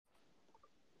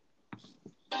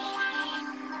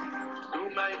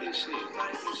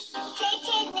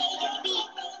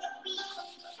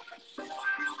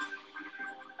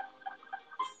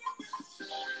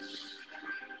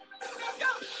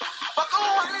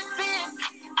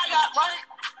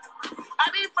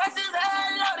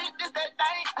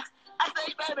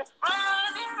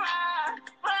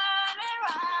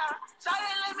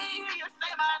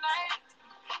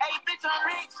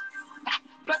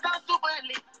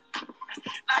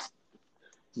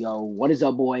Yo, what is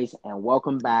up, boys, and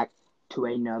welcome back to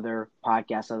another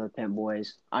podcast of the Pimp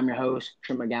Boys. I'm your host,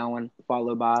 Trent McGowan,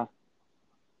 followed by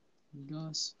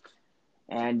Gus.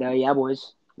 And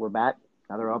boys, we're back.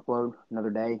 Another upload,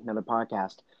 another day, another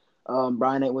podcast.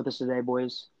 Brian ain't with us today,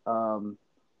 boys.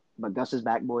 But Gus is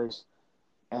back, boys.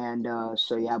 And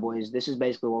boys, this is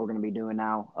basically what we're gonna be doing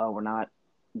now.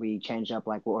 We changed up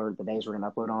like what the days we're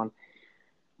gonna upload on.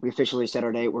 We officially set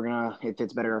our date. It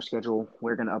fits better our schedule.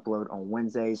 We're gonna upload on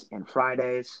Wednesdays and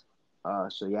Fridays.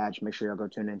 Just make sure y'all go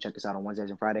tune in, check us out on Wednesdays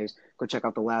and Fridays. Go check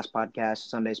out the last podcast,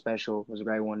 Sunday special. It was a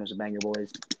great one. It was a banger,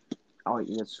 boys. Oh,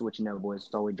 that's what you know, boys.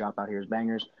 It's all we drop out here is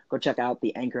bangers. Go check out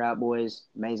the Anchor app, boys.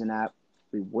 Amazing app.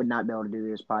 We would not be able to do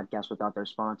this podcast without their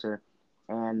sponsor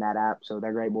and that app. So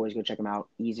they're great, boys. Go check them out.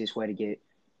 Easiest way to get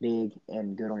big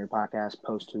and good on your podcast.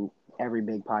 Post to every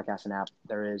big podcasting app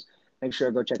there is. Make sure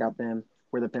to go check out them.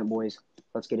 We're the Pimp Boys.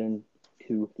 Let's get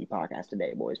into the podcast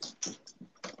today, boys.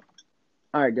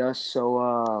 All right, Gus.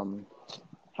 So,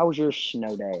 how was your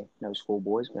snow day? No school,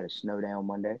 boys. We had a snow day on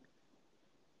Monday.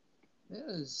 It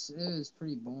was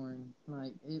pretty boring.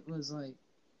 I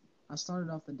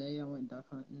started off the day, I went duck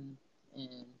hunting,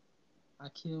 and I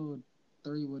killed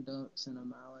 3 wood ducks and a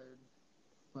mallard.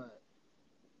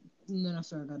 And then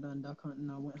after I got done duck hunting,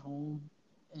 I went home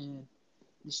and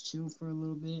just chilled for a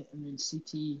little bit. And then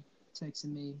CT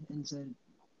texted me and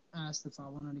asked if I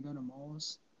wanted to go to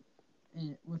malls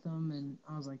and with them, and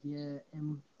I was like, yeah.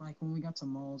 And when we got to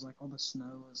malls, all the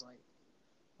snow was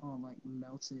all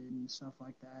melted and stuff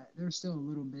like that. There's still a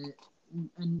little bit,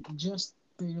 and just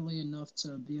barely enough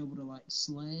to be able to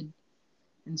sled.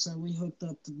 And so we hooked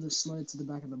up the sled to the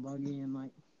back of the buggy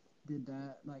and did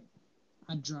that.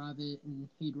 I'd drive it and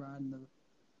he'd ride in the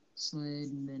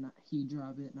sled, and then he'd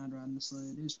drive it and I'd ride in the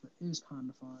sled. It was kind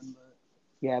of fun, but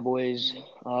yeah, boys.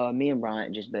 Me and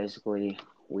Bryant just basically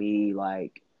we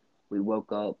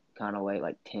woke up kind of late,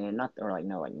 10,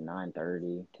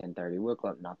 9:30, 10:30. We woke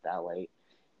up not that late.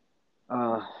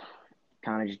 Kind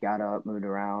of just got up, moved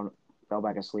around, fell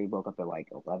back asleep, woke up at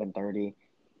 11:30,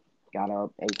 got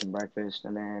up, ate some breakfast,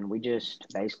 and then we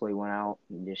just basically went out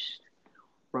and just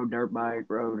rode dirt bike,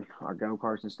 rode our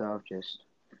go-karts and stuff. Just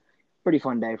pretty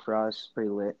fun day for us,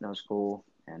 pretty lit, no school.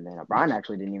 And then Brian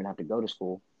actually didn't even have to go to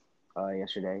school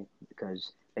yesterday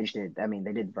because they just did,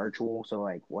 they did virtual, so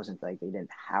wasn't they didn't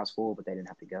have school, but they didn't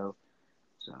have to go.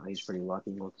 So he's pretty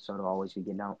lucky. So to always be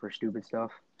getting out for stupid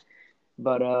stuff.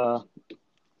 But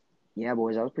yeah,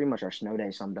 boys, that was pretty much our snow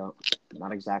day summed up.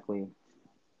 Not exactly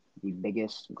the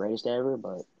biggest, greatest ever,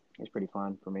 but it's pretty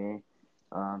fun for me.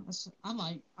 I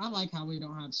like how we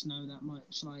don't have snow that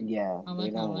much. Yeah, I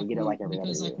like we get it every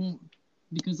other year.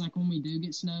 Because when we do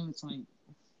get snow, it's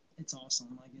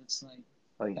awesome.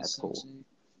 Oh yeah, it's cool. So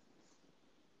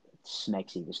It's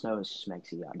smexy. The snow is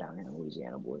smexy out down here in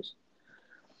Louisiana, boys.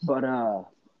 But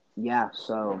yeah.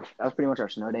 So that was pretty much our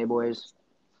snow day, boys.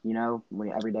 You know,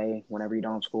 every day, whenever you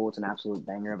don't school, it's an absolute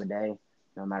banger of a day,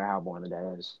 no matter how boring the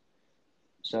day is.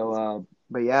 So,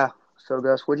 but yeah. So,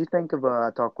 Gus, what'd you think of? I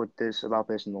talked about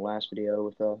this in the last video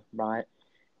with Bryant.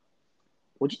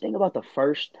 What'd you think about the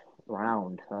first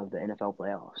round of the NFL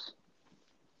playoffs?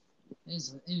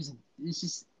 It's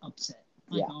just upset.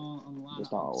 A lot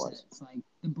of upsets. It's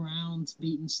the Browns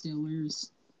beating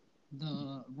Steelers,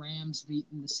 the Rams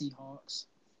beating the Seahawks,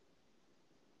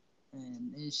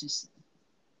 and it's just.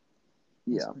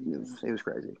 It was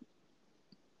crazy.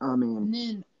 And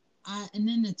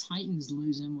then the Titans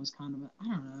losing was kind of I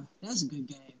don't know. That was a good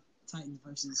game. Titans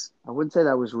versus. I wouldn't say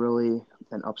that was really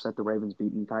an upset. The Ravens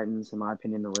beating the Titans. In my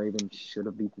opinion, the Ravens should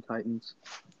have beat the Titans.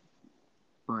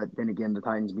 But then again, the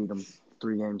Titans beat them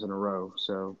 3 games in a row.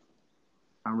 So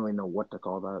I don't really know what to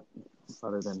call that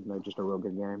other than just a real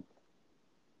good game.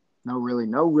 No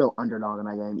real underdog in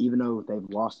that game. Even though they've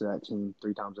lost to that team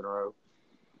 3 times in a row,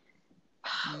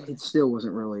 it still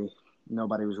wasn't really.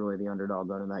 Nobody was really the underdog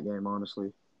in that game,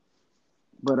 honestly.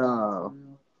 But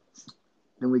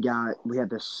then we had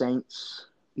the Saints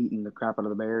beating the crap out of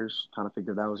the Bears. Kind of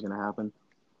figured that was going to happen.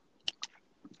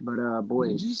 But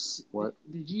boys, what?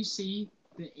 Did you see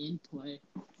the end play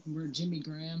where Jimmy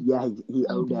Graham? Yeah, he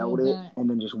Odell'd it and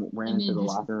then just ran into the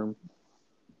locker room.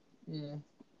 Yeah,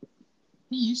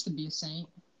 he used to be a Saint.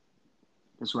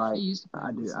 That's He right. used to play I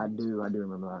for the do. I Saints. do. I do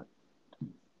remember that.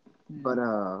 Yeah.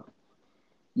 But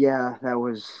yeah, that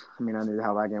was. I mean, I knew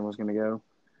how that game was gonna go.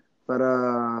 But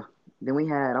then we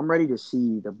had. I'm ready to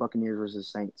see the Buccaneers versus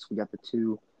Saints. We got the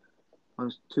two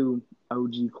OG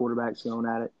quarterbacks going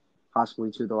at it.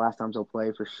 Possibly two of the last times they'll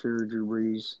play for sure. Drew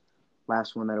Brees,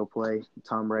 last one that'll play.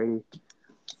 Tom Brady.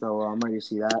 So I'm ready to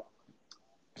see that.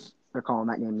 They're calling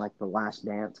that game like the last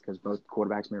dance because both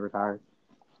quarterbacks may retire.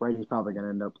 Brady's probably going to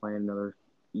end up playing another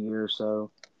year or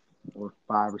so, or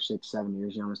 5 or 6, 7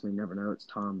 years. You honestly never know. It's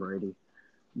Tom Brady.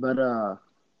 But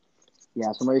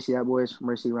yeah, so I'm ready to see that, boys. I'm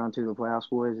ready to see round two of the playoffs,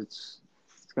 boys. It's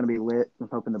going to be lit. I'm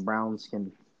hoping the Browns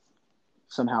can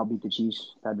somehow beat the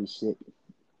Chiefs. That'd be sick.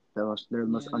 They're the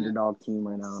most Yeah, that. underdog team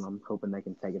right now, and I'm hoping they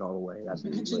can take it all the way. That'd be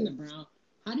Imagine the lit. Brown.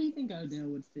 How do you think Odell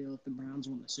would feel if the Browns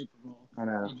won the Super Bowl I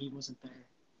know. and he wasn't there?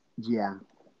 Yeah,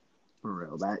 for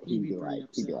real. That He'd be pretty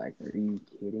he'd be upset. like, are you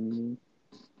kidding me?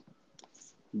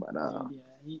 But Dude,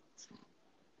 yeah.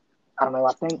 I don't know.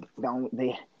 I think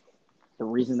the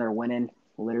reason they're winning,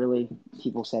 literally,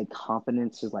 people say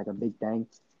confidence is like a big thing.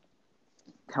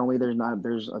 Tell me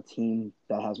there's a team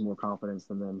that has more confidence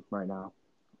than them right now.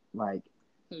 Like,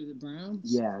 Who, the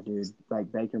Browns? yeah, dude.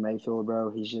 Like Baker Mayfield,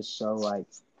 bro. He's just so like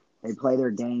they play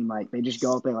their game like they just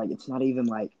go out there like it's not even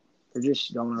like they're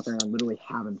just going out there and literally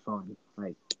having fun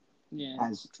like Yeah.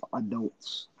 as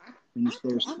adults. And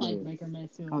there's I like Baker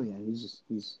Mayfield. oh yeah,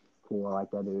 he's cool. I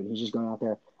like that dude. He's just going out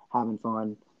there having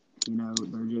fun. You know,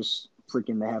 they're just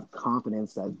freaking. They have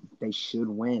confidence that they should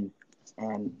win,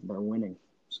 and they're winning.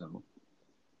 So,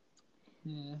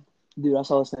 Yeah. dude, I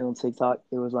saw this thing on TikTok.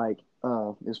 It was like,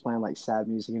 it was playing like sad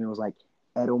music, and it was like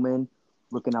Edelman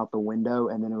looking out the window,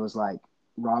 and then it was like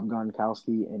Rob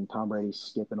Gronkowski and Tom Brady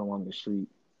skipping along the street.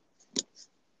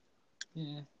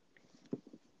 Yeah.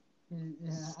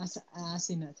 Yeah. I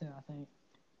seen that too, I think.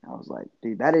 I was like,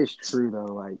 dude, that is true though.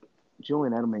 Like,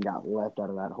 Julian Edelman got left out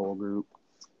of that whole group,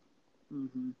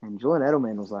 Mm-hmm. and Julian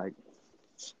Edelman was like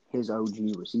his OG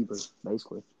receiver,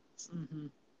 basically. Mm-hmm.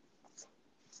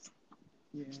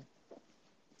 Yeah.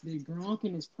 Dude, Gronk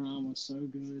in his prime was so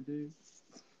good, dude.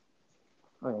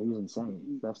 Oh yeah, he was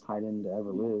insane. Best tight end to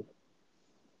ever live.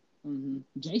 Mm-hmm.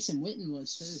 Jason Witten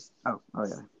was too. Oh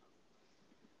yeah,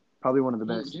 probably one of the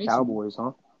best Jason. Cowboys,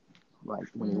 huh? Like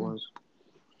when he Mm-hmm. was.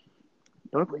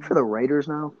 Don't he play for the Raiders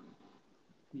now?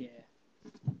 Yeah.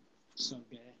 So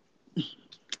gay.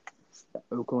 The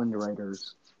Oakland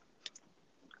Raiders.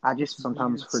 I It's just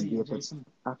sometimes weird seeing forget that. Jason.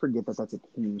 I forget that that's a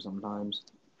team sometimes.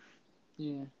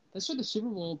 Yeah. That's where the Super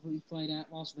Bowl we played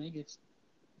at Las Vegas.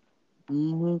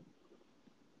 Hmm.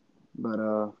 But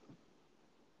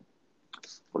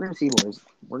we're gonna see, boys.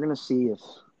 We're gonna see if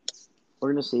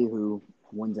we're gonna see who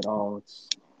wins it all. It's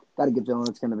got a good feeling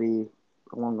it's gonna be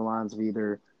along the lines of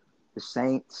either the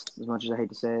Saints. As much as I hate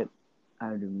to say it,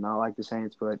 I do not like the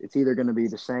Saints, but it's either gonna be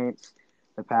the Saints,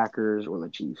 the Packers, or the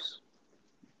Chiefs,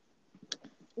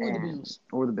 Or the Bills.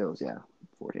 or the Bills. Yeah,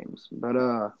 4 teams. But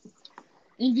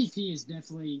MVP is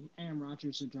definitely Aaron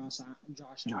Rodgers or Josh Allen.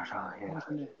 Josh Allen,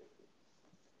 yeah,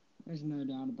 There's no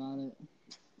doubt about it.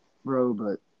 bro.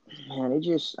 But man, it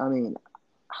just I mean,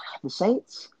 the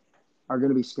Saints are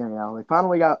gonna be scary now. They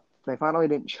finally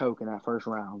didn't choke in that first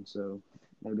round, so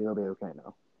maybe they'll be okay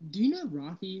now. Do you know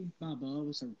Rocky Balboa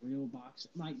was a real boxer?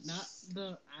 Like, not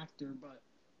the actor, but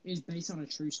is based on a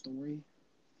true story.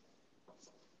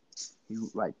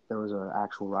 There was an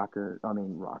actual rocker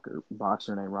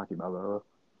boxer named Rocky Balboa.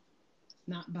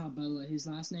 Not Balboa. His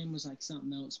last name was like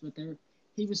something else, but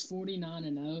he was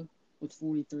 49-0 with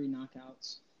 43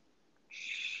 knockouts.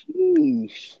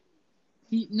 Sheesh.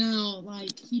 He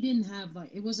didn't have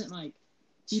like it wasn't like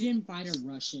he didn't fight a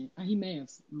Russian. He may have,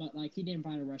 but like he didn't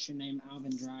fight a Russian named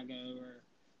Alvin Drago or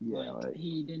Yeah, like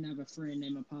he didn't have a friend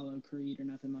named Apollo Creed or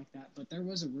nothing like that. But there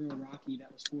was a real Rocky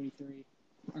that was 43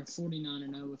 or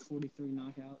 49-0 with 43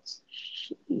 knockouts.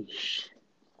 sheesh.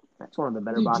 That's one of the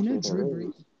better Dude, you know boxers there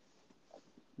is.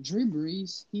 Drew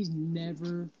Brees, he's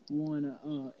never won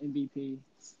a MVP.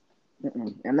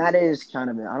 Mm-mm. And that is kind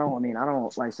of I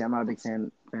don't like I say I'm not a big fan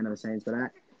of the Saints, but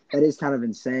that is kind of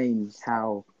insane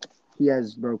how he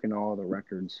has broken all the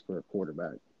records for a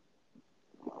quarterback.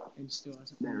 And still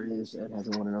hasn't There won is. an It MVP.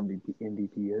 hasn't won an MVP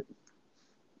yet.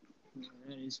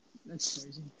 Yeah, that's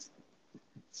crazy.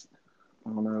 I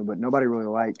don't know, but nobody really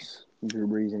likes Drew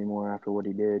Brees anymore after what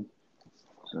he did.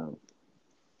 So,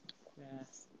 Yeah.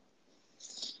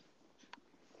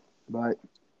 but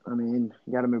I mean,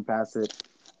 you got to move past it.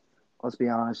 Let's be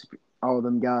honest. All of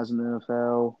them guys in the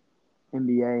NFL,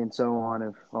 NBA, and so on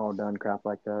have all done crap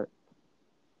like that.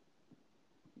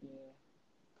 Yeah.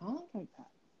 Colin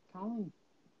Colin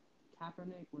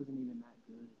Kaepernick wasn't even that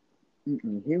good.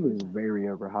 He was very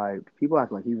overhyped. People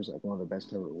act like he was like one of the best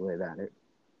to ever live at it.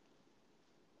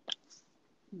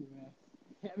 Yeah.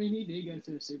 I mean, he did go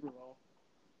to a Super Bowl.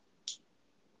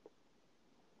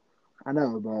 I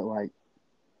know, but like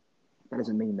that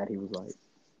doesn't mean that he was like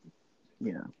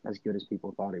as good as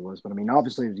people thought he was. But I mean,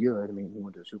 obviously he was good. I mean, he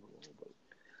went to a Super Bowl. But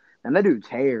and that dude's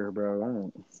hair, bro. I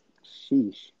don't.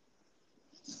 Sheesh.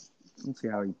 Let's see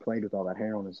how he played with all that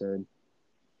hair on his head.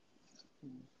 I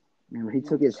mean, when he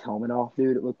took his helmet off,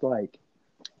 dude, it looked like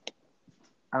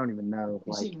I don't even know.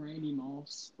 You Like, seen Randy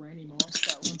Moss? Randy Moss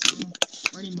that one time.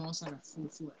 Randy Moss had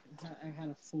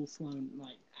a full flown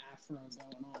like afro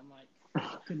going on, like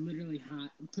could literally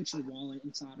put your wallet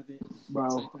inside of it.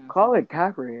 bro, Colin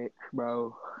Kaepernick,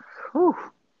 bro. Whew.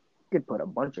 Could put a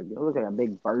bunch of. It looked like a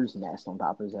big bird's nest on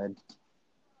top of his head.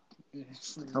 Yeah,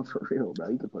 I'm for real, bro.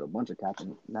 You could put a bunch of cap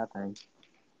in that thing.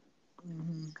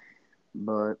 Mm-hmm.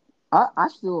 But I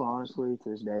still honestly to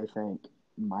this day think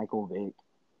Michael Vick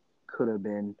could have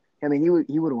been. I mean, he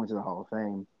would have went to the Hall of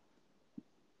Fame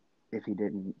if he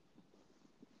didn't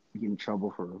get in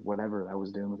trouble for whatever I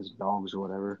was doing with his dogs or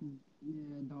whatever.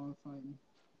 Yeah, dog fighting.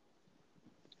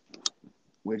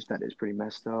 Which that is pretty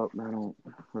messed up. I don't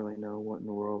really know what in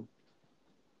the world.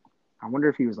 I wonder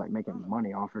if he was like making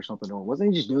money off or something, or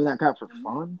wasn't he just doing that crap for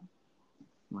fun?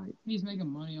 Like he's making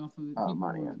money off of it. Oh, People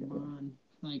money, were okay. buying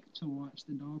like to watch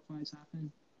the dog fights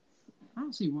happen. I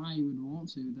don't see why he would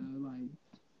want to though. Like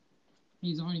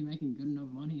he's already making good enough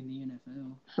money in the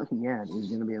NFL. Yeah,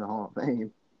 he's gonna be in the Hall of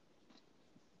Fame.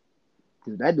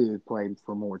 Dude, that dude played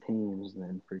for more teams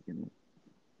than freaking.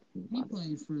 He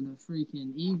played for the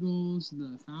freaking Eagles,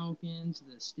 the Falcons,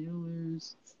 the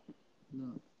Steelers,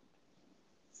 the.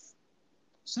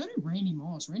 So did Randy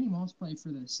Moss. Randy Moss played for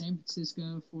the San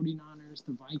Francisco 49ers,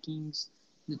 the Vikings,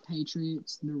 the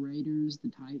Patriots, the Raiders, the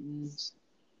Titans.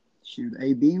 Shoot,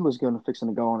 AB was fixing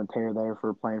to go on a tear there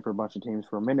for playing for a bunch of teams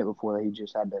for a minute before he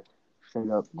just had to straight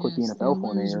up quit the NFL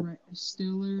for an year.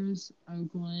 Steelers,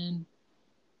 Oakland,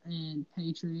 and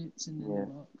Patriots, and then the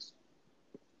Bucks.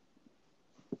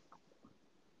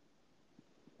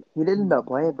 He didn't end up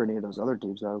playing for any of those other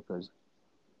teams though, because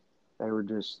they were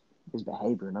just his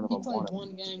behavior. None of them wanted. He played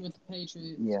one game with the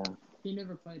Patriots. Yeah. He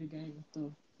never played a game with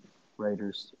the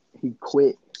Raiders. He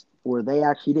quit, or they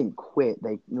actually didn't quit.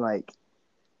 They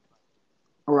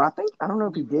or I don't know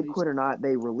if he did quit or not.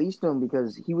 They released him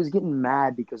because he was getting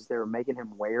mad because they were making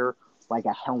him wear like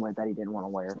a helmet that he didn't want to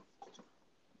wear.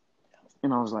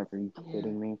 And I was like, "Are you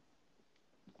kidding me?"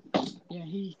 Yeah,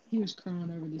 he was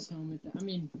crying over this helmet. I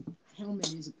mean,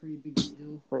 helmet is a pretty big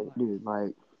deal. But dude,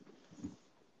 like,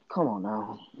 come on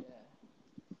now. Yeah.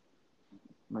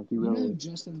 Like you really? know who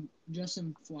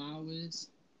Justin Flower is?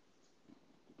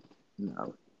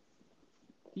 No.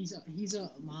 He's a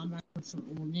linebacker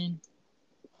from Oregon.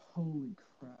 Holy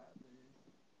crap, dude!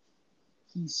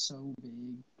 He's so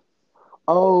big.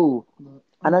 Oh,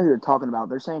 I know who you're talking about.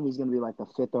 They're saying he's going to be like the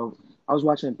fifth over. I was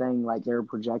watching a thing like they're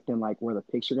projecting like where the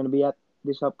picks are going to be at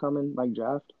this upcoming like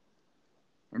draft,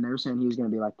 and they were saying he was going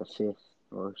to be like the fifth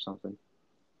or something.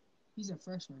 He's a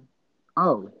freshman.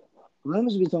 Oh, when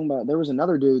was we talking about? There was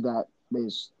another dude that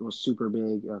was super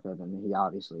big. Okay, then he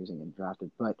obviously isn't getting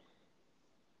drafted, but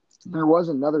there was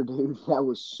another dude that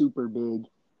was super big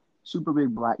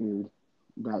black dude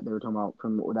that they were talking about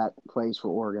from that plays for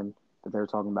Oregon that they were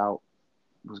talking about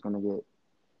was going to get.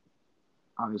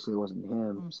 Obviously, it wasn't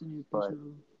him, but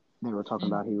they were talking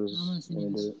about he was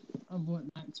going to do it. Of what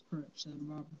Max Prep said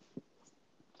about him.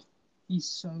 He's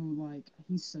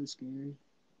so scary.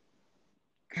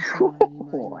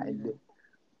 God.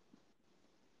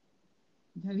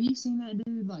 Have you seen that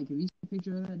dude? Like, have you seen a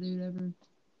picture of that dude ever?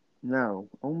 No.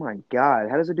 Oh my God.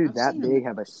 How does a dude that big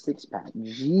have a six pack?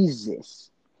 Jesus.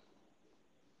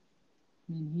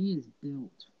 I mean, he is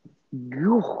built.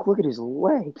 Look at his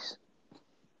legs.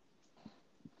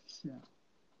 Yeah.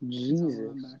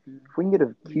 Jesus. If we can get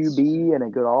a QB and a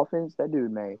good offense, that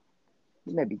dude may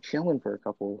be chilling for a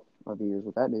couple of years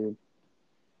with that dude.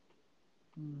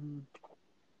 Mm-hmm.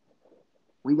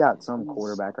 We got some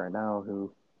quarterback right now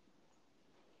who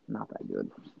not that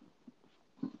good.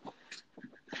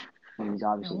 He's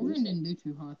obviously Oregon didn't do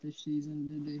too hot this season,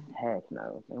 did they? Heck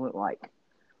no. They went like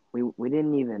we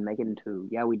didn't even make it into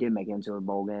we did make it into a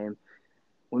bowl game.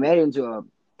 We made it into a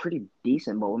pretty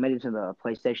decent bowl. We made it to the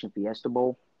PlayStation Fiesta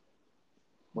Bowl,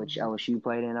 which LSU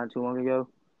played in not too long ago.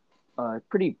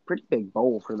 Pretty big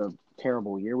bowl for the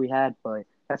terrible year we had, but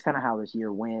that's kind of how this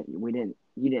year went.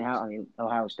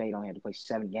 Ohio State only had to play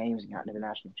 7 games and got into the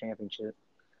national championship.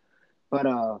 But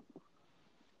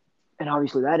and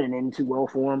obviously that didn't end too well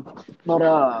for them.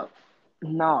 But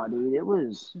nah, dude, it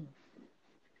was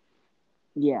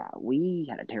Yeah, we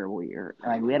had a terrible year.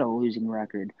 Like we had a losing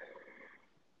record.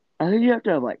 I think you have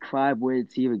to have like 5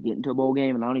 wins to even get into a bowl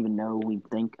game, and I don't even know.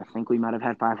 I think we might have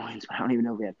had 5 wins, but I don't even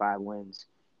know if we had 5 wins.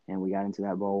 And we got into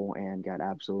that bowl and got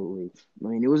absolutely. I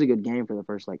mean, it was a good game for the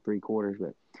first like 3 quarters,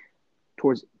 but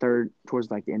towards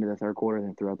like the end of the third quarter, and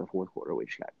then throughout the fourth quarter, we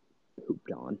just got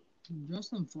hooped on.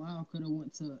 Justin Flower could have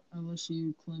went to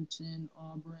LSU, Clemson,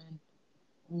 Auburn,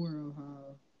 or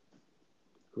Ohio.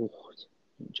 Oh,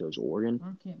 he chose Oregon.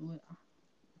 I can't believe,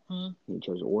 huh? He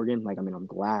chose Oregon. Like, I mean, I'm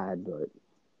glad, but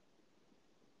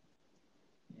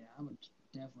Yeah, I would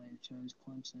definitely have chose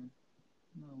Clemson.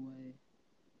 No way.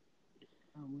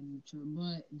 I wouldn't have chose.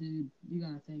 But dude, you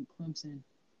gotta think Clemson.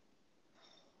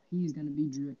 He's gonna be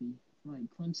drippy. Like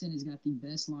Clemson has got the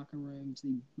best locker rooms,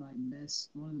 the like best,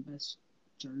 one of the best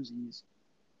jerseys.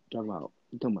 you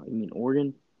mean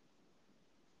Oregon?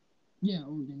 Yeah,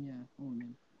 Oregon. Yeah,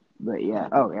 Oregon. But yeah,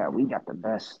 oh yeah, we got the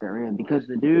best there is because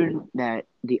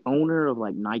the owner of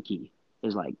like Nike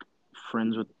is like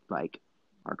friends with like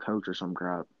our coach or some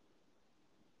crap,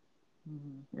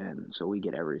 Hmm. and so we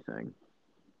get everything,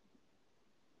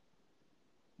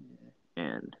 Yeah.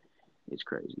 and it's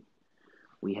crazy.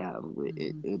 We have Hmm.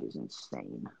 it is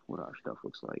insane what our stuff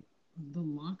looks like. The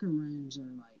locker rooms are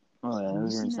like. Oh yeah, Have you those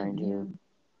are seen that insane video? too.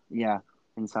 Yeah,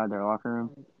 inside their locker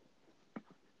room Like,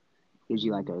 gives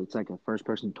you like mhm. a it's like a first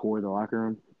person tour of the locker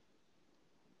room.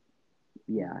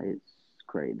 Yeah, Yeah. it's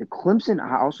great. The Clemson,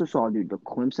 I also saw, dude. The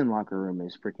Clemson locker room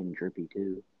is freaking drippy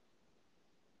too.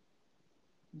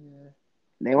 Yeah.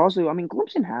 They also, I mean,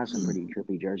 Clemson has some pretty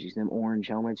drippy jerseys. Them orange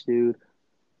helmets, dude.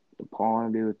 The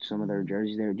Palm, dude. Some of their Hmm.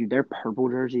 jerseys there, dude. Their purple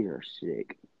jerseys are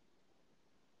sick.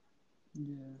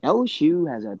 Yeah. LSU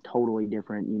has a totally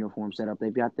different uniform setup.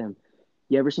 They've got them.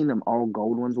 You ever seen them all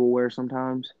gold ones we'll wear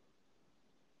sometimes?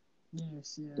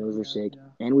 Yes. Yeah. Those are Yeah. sick. Yeah.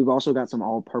 And we've also got some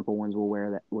all purple ones we'll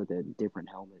wear that with a different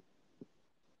helmet.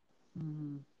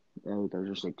 Hmm. Those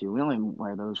are sick too. We only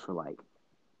wear those for like,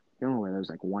 we only wear those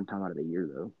like one time out of the year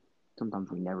though.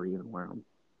 Sometimes we never even wear them.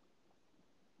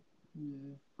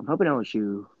 Yeah. I'm hoping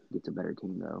LSU gets a better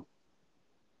team though.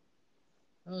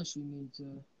 LSU needs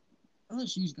a.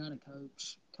 LSU's got a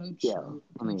coach. Yeah,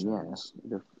 I mean, Coach O. yes,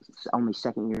 the only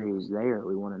second year he was there,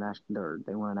 we won a national.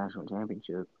 They won a national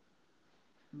championship.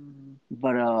 Hmm.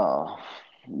 But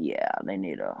yeah, they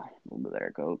need a little bit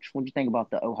better coach. What do you think about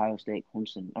the Ohio State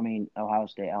Clemson? I mean, Ohio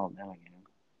State Alabama game?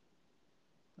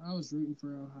 I was rooting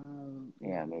for Ohio,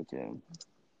 Yeah, but me too.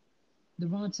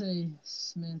 Devontae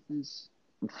Smith is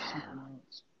something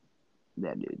else.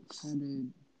 That dude's That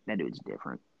dude, that dude's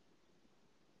different.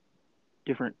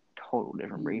 Different, total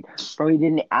different he, breed. Bro, he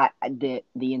didn't.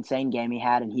 The insane game he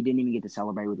had, and he didn't even get to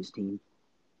celebrate with his team.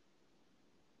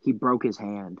 He broke his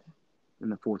hand in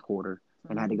the fourth quarter for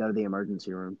and had to real. go to the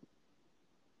emergency room.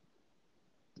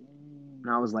 Dang.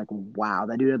 And I was like, wow,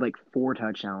 that dude had like 4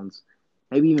 touchdowns,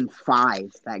 maybe even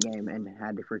 5 that game, and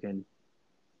had to freaking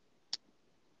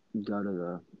go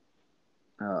to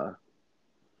the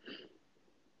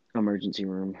emergency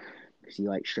room because he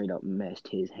like straight up messed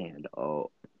his hand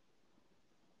up.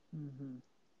 Hmm.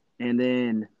 And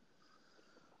then,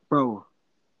 bro,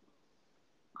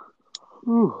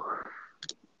 whew,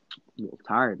 I'm a little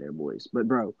tired there, boys. But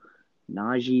bro,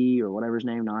 Najee or whatever his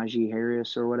name, Najee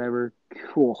Harris or whatever,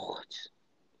 cool.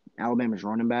 Alabama's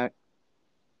running back.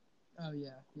 Oh yeah,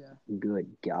 yeah. Good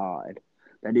God,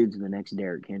 that dude's the next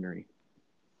Derrick Henry.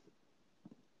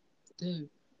 Dude,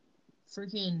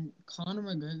 freaking Conor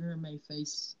McGregor may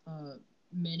face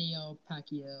Manny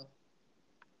Pacquiao.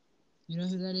 You know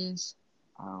who that is?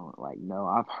 I don't like no.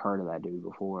 I've heard of that dude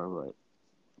before,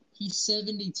 He's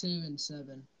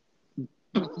 72-7.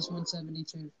 but Like he's won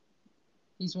 72.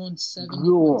 He's won 70.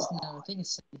 oh, What's no? I think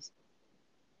it's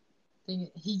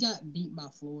 70. He got beat by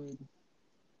Floyd.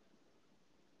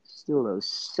 still though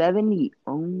 70.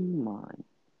 Oh my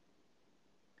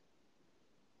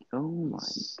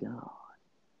He's. God,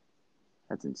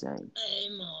 that's insane. Oh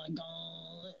my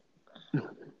god.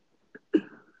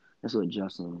 That's what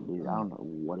Justin, dude. I Uh, don't know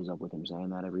what is up with him saying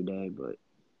that every day, but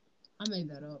I made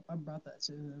that up. I brought that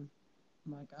to him.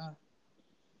 Like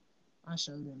I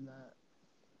showed him that.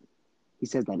 he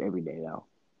says that every day though.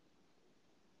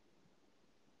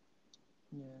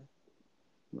 Yeah.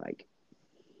 Like,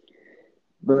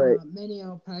 but Manny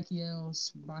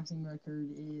Pacquiao's boxing record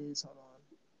is hold on.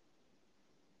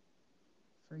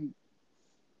 Freak.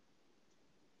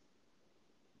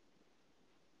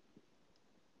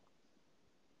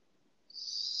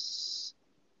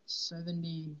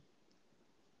 70.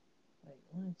 Wait,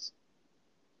 what?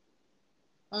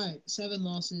 All right, 7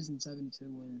 losses and 72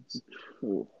 wins.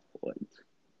 oh, what?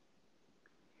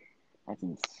 That's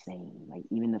insane. Like,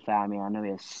 even the fact, I mean, I know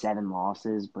he has 7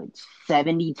 losses, but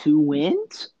 72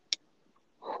 wins?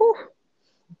 Whew.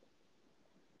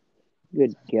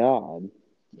 Good God.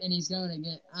 And he's going to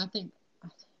get.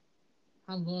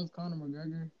 I love Conor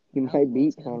McGregor. He I might love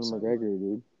beat him Conor so much. McGregor,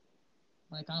 dude.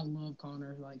 Like, I love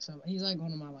Conor. Like, so he's like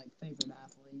one of my favorite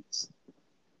athletes.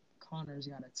 Conor's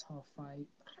got a tough fight.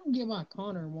 I don't get why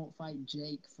Conor won't fight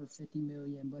Jake for $50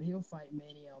 million, but he'll fight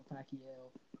Manny Pacquiao.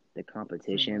 The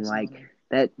competition, like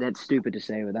that's stupid to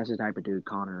say, but that's the type of dude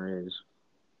Conor is.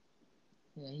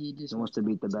 Yeah, he just wants to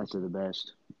beat the best of the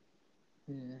best.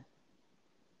 Yeah.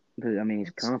 Because I mean, his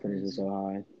That's confidence crazy. is so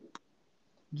high.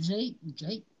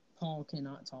 Jake Paul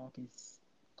cannot talk if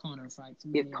Conor fights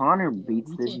him. If Conor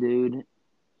beats this dude,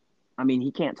 I mean,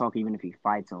 he can't talk even if he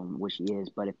fights him, which he is.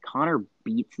 But if Conor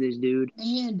beats this dude,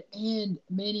 and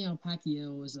Manny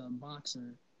Pacquiao is a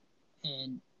boxer,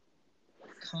 and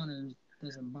Conor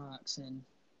doesn't box, and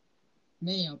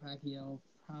Manny Pacquiao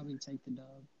probably take the dub.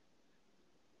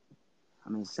 I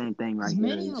mean, same thing right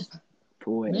here.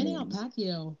 Floyd. Manny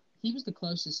Pacquiao, he was the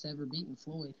closest to ever beating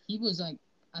Floyd. He was like,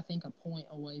 I think, a point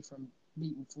away from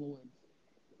beating Floyd.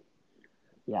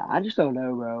 Yeah, I just don't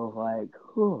know, bro. Like,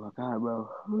 oh my God, bro.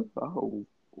 Oh,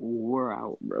 we're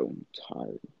out, bro. I'm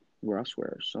tired. Bro, I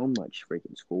swear, so much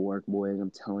freaking schoolwork, boys.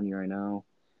 I'm telling you right now.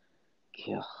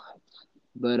 God.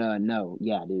 But no,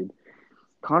 yeah, dude.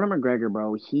 Conor McGregor,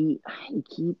 bro. He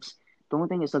keeps the only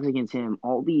thing that sucks against him.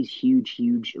 All these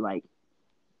huge like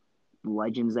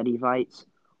legends that he fights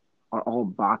are all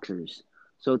boxers.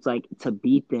 So it's like to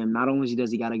beat them, not only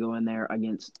does he got to go in there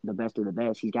against the best of the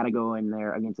best, he's got to go in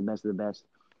there against the best of the best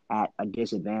at a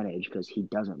disadvantage because he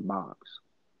doesn't box.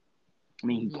 I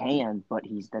mean, he can, but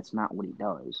that's not what he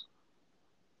does.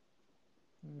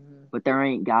 Mm-hmm. But there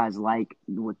ain't guys like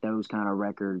with those kind of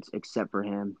records except for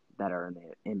him that are in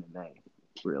the MMA,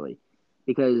 really,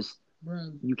 because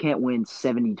you can't win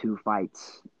 72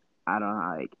 fights. I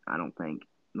don't think.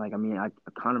 Like, I mean,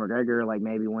 Conor McGregor, like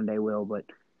maybe one day will, but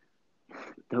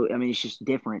I mean, it's just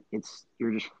different.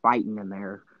 You're just fighting in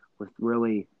there with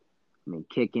really, I mean,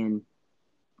 kicking.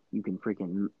 You can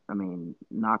freaking, I mean,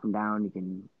 knock them down. You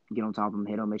can get on top of them,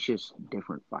 hit them. It's just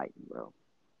different fighting, bro.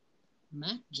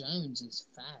 Mac Jones is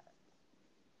fat.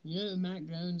 You know who Mac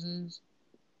Jones is?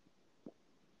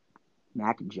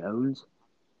 Mac Jones?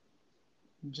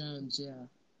 Jones, yeah.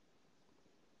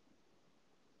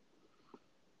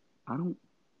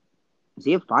 Is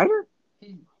he a fighter?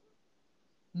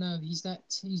 No, he's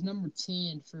number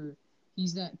 10 for,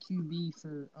 he's that QB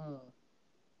for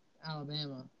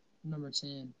Alabama, number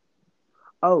 10.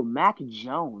 Oh, Mac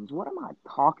Jones. What am I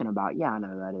talking about? Yeah, I know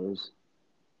who that is.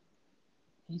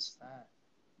 He's fat.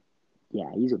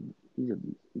 Yeah, he's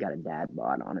got a dad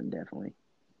bod on him, definitely.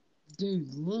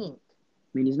 Dude, look.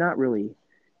 I mean, he's not really.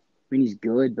 I mean, he's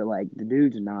good, but like the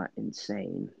dude's not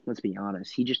insane. Let's be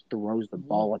honest. He just throws the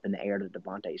ball up in the air to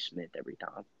Devontae Smith every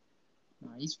time.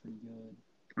 Nah, he's pretty good.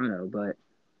 I know, but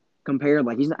compared,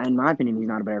 like he's in my opinion, he's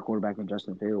not a better quarterback than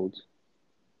Justin Fields.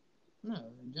 No,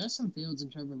 Justin Fields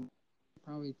and Trevor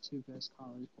probably two best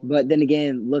college quarterbacks. But then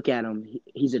again, look at him.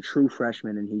 He's a true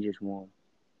freshman, and he just won.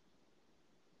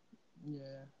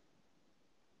 Yeah.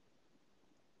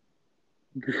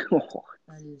 God.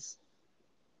 That is.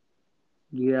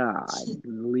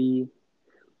 Godly.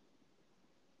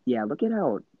 Yeah, look at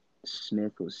how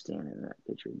Smith was standing in that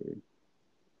picture, dude.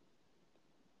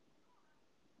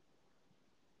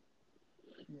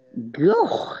 Yeah.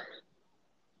 God.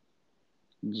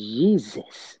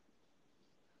 Jesus.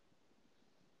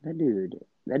 That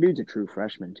dude's a true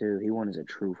freshman, too. He won as a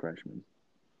true freshman.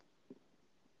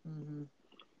 Mm-hmm.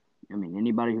 I mean,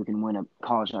 anybody who can win a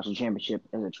college national championship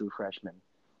as a true freshman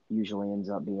usually ends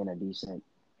up being a decent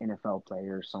NFL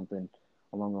player or something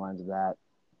along the lines of that,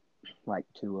 like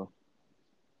Tua.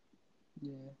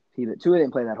 Yeah. Tua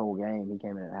didn't play that whole game. He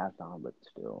came in at halftime, but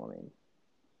still, I mean,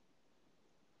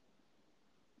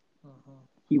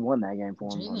 he won that game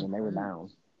for him. I mean, they were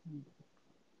down.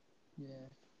 Yeah.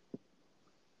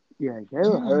 Yeah,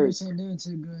 Jalen Hurts ain't doing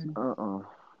too good.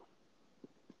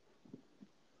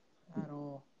 At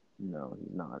all. No,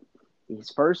 he's not.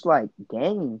 His first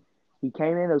game, he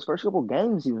came in those first couple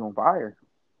games, he was on fire.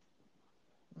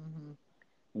 Mm-hmm.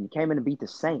 And he came in to beat the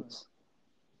Saints.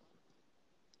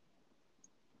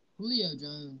 Julio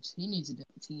Jones, he needs a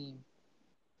different team.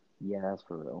 Yeah, that's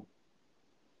for real.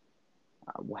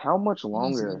 How much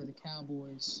longer? He needs to go to the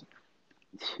Cowboys.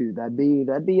 Dude, that'd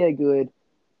be a good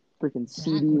freaking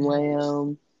CeeDee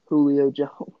Lamb, Julio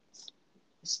Jones.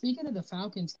 Speaking of the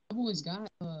Falcons, Cowboys got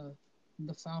the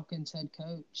Falcons head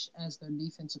coach as their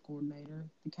defensive coordinator.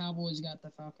 The Cowboys got the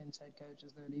Falcons head coach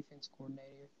as their defense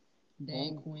coordinator,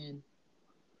 Dan Quinn.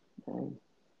 And,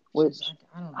 which Just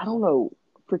I don't I don't know. know.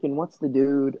 Freaking what's the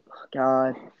dude?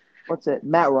 God, what's it?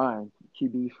 Matt Ryan,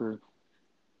 QB for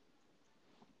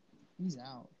He's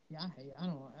out. Yeah, I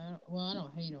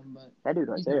don't hate him, but that dude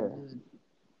right he's not there. good.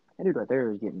 That dude right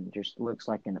there is getting just looks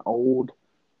like an old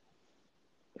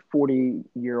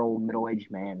 40-year-old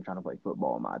middle-aged man trying to play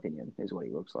football. In my opinion, is what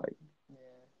he looks like. Yeah.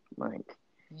 Like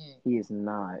Yeah. he is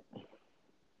not. I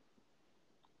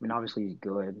mean, obviously he's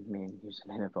good. I mean, he's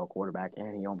an NFL quarterback,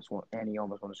 and he almost won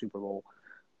a Super Bowl,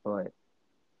 but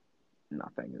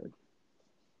nothing good.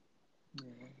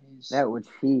 Yeah. He's That would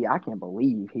he. I can't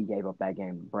believe he gave up that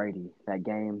game to Brady. That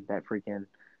game, that freaking.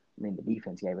 I mean, the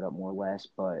defense gave it up more or less,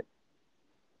 but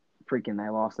freaking they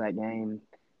lost that game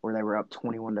where they were up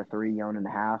 21-3 going in the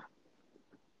half,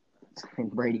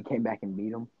 and Brady came back and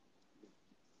beat them.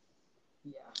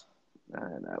 yeah.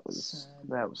 That was Sad.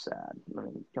 that was sad. I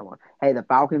mean, come on. Hey, the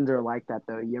Falcons are like that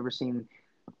though. You ever seen?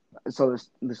 So this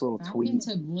little tweet, Falcons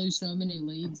have blew so many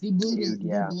leads. dude. They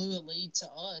Yeah, blew a lead to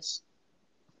us,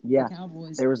 the yeah.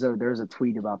 Cowboys. There was a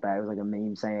tweet about that. It was like a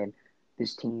meme saying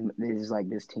this team,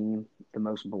 the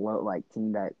most below like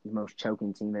team that the most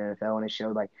choking team in the NFL, and it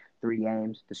showed like 3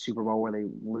 games, the Super Bowl where they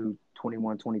lose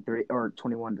 21-23 or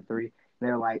 21-3. And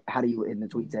they're like, how do you? And the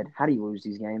tweet said, Mhm. how do you lose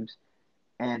these games?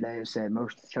 And they said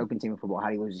most choking team in football. How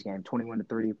do you lose this game?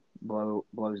 21-3 blows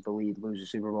the lead, loses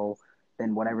Super Bowl.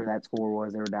 Then whatever that score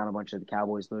was, they were down a bunch of the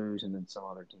Cowboys lose, and then some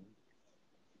other team.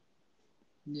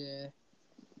 Yeah,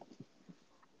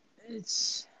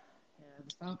 it's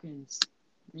the Falcons.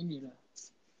 They need a.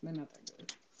 They're not that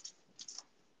good.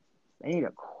 They need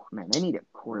a man. They need a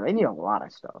quarter. They need a lot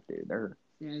of stuff, dude.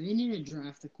 Yeah, they need to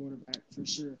draft a quarterback for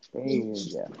sure.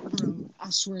 Yeah. Bro, I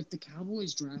swear, if the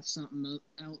Cowboys draft something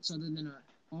else other than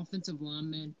a offensive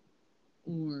lineman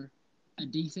or a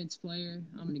defense player,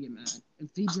 I'm gonna get mad.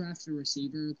 If they draft a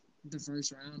receiver the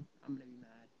first round, I'm gonna be mad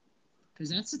because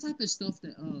that's the type of stuff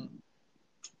that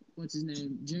what's his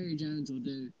name, Jerry Jones will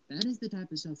do. That is the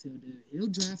type of stuff he'll do. He'll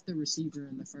draft the receiver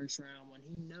in the first round when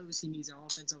he knows he needs an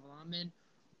offensive lineman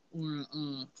or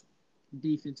a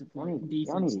defensive player. Defense. He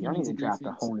Y'all need needs a to draft a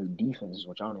defense. whole new defense. Is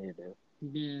what y'all need to do.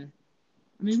 Yeah.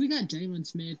 I mean, we got Jalen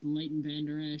Smith, Leighton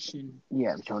Vander Esch, and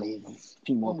Yeah, but y'all need a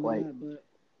few more all play. that, but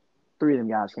 3 of them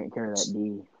guys can't carry that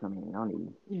D. I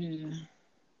mean,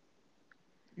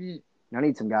 yeah. y'all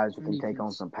need some guys who Our can take on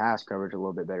defense. some pass coverage a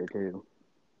little bit better too.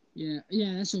 Yeah,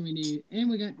 that's what we need. And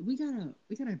we got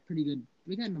a pretty good.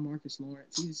 We got DeMarcus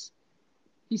Lawrence.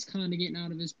 He's kind of getting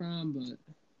out of his prime, but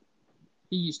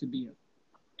he used to be an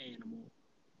animal.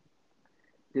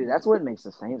 Dude, that's what makes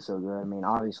the Saints so good. I mean,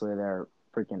 obviously they're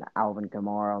freaking Alvin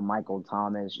Kamara, Michael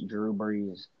Thomas, Drew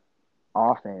Brees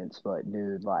offense, but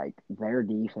dude, like their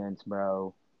defense,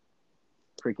 bro.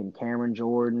 Freaking Cameron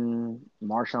Jordan,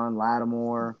 Marshawn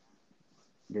Lattimore,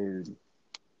 dude,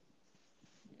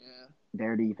 Yeah.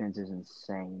 their defense is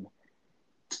insane.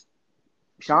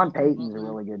 Sean Malcolm Payton's a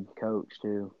Butler. really good coach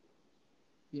too.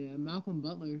 Yeah, Malcolm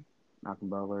Butler. Malcolm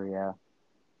Butler, yeah.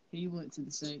 He went to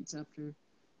the Saints after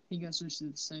he got switched to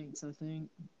the Saints, I think.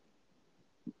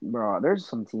 Bro, there's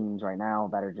some teams right now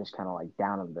that are just kind of like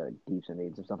down in the deeps and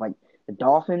needs and stuff. Like the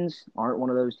Dolphins aren't one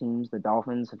of those teams. The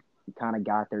Dolphins have kind of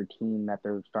got their team that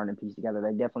they're starting to piece together.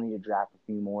 They definitely need to draft a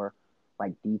few more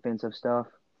like defensive stuff.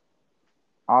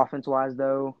 Offense wise,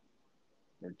 though,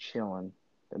 they're chilling.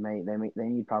 They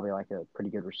need probably like a pretty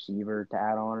good receiver to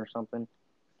add on or something.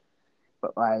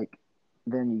 But like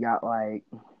then you got like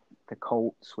the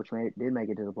Colts, which did make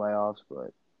it to the playoffs,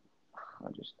 but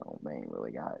I just don't. They ain't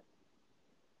really got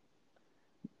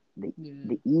the Yeah.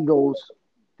 the Eagles.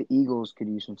 The Eagles could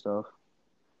use some stuff.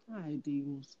 I hate the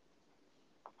Eagles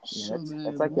Yeah, so that's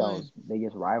bad. like One, y'all's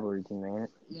biggest rivalry team, ain't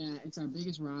it? yeah, it's our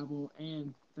biggest rival,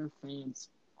 and their fans,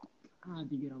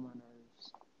 they get on my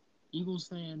nerves.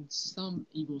 Some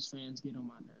Eagles fans get on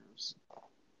my nerves.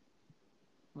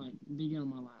 Like, they get on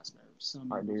my last nerves.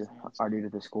 Some Our Eagles dude, fans. our dude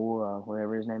at the school,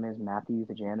 whatever his name is, Matthew,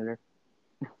 the janitor.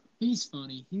 He's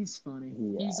funny. He's funny.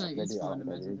 He's Yeah, like, that it's dude, I fun to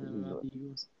like that mess with dude. him about the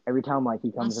Eagles. Every time like he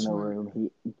I comes in the swear.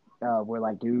 room, we're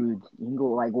like, dude, you can go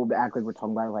like we'll act like we're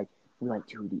talking about it, like we're like,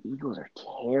 dude, the Eagles are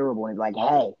terrible. And he's like,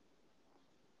 hey,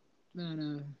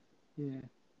 No, yeah.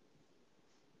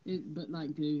 But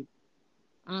like, dude,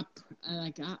 I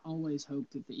always hope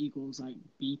that the Eagles like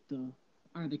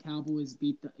or the Cowboys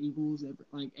beat the Eagles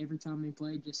every time they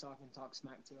play, just so I can talk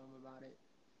smack to them about it.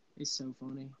 It's so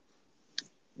funny.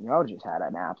 y'all just had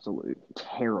an absolute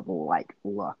terrible like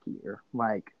luck year.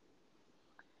 Like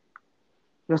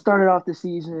you started off the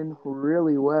season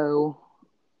really well,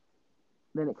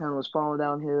 then it kind of was falling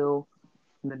downhill.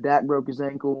 And then Dak broke his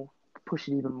ankle, pushed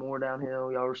it even more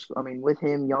downhill. I mean, with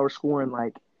him, y'all were scoring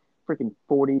like freaking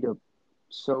 40 to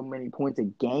so many points a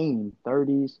game,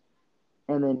 30s,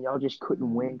 and then y'all just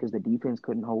couldn't win because the defense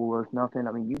couldn't hold worth nothing.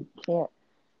 I mean, you can't,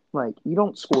 like, you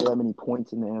don't score that many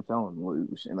points in the NFL and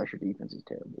lose unless your defense is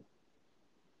terrible.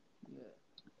 Yeah.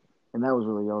 And that was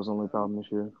really y'all's only problem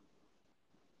this year.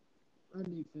 Our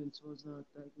defense was not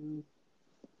that good.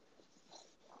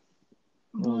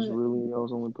 That was But really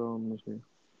y'all's only problem this year.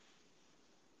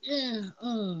 yeah,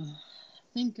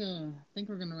 think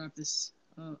we're gonna wrap this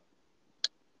up.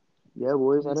 Yeah,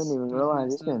 boys, I didn't This even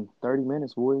realize it's podcast up. been 30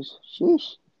 minutes, boys.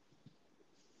 Sheesh.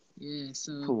 Yeah.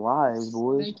 So Flies,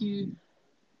 boys.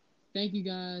 thank you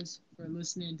guys for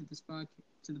listening to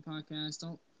to the podcast.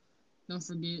 Don't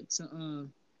forget to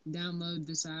download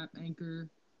this app Anchor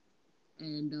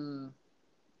and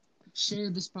share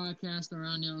this podcast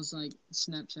around y'all's like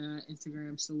Snapchat,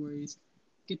 Instagram stories.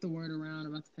 Get the word around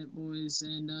about the Pimp Boys,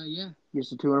 and yeah, Get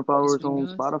to 200 it's followers been on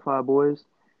Gus. Spotify, boys.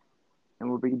 And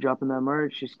we'll be dropping that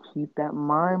merch. Just keep that in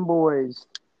mind, boys.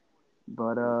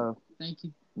 But, Thank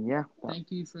you, yeah.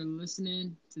 thank you for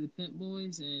listening to the Pimp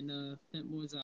Boys, and Pimp Boys out.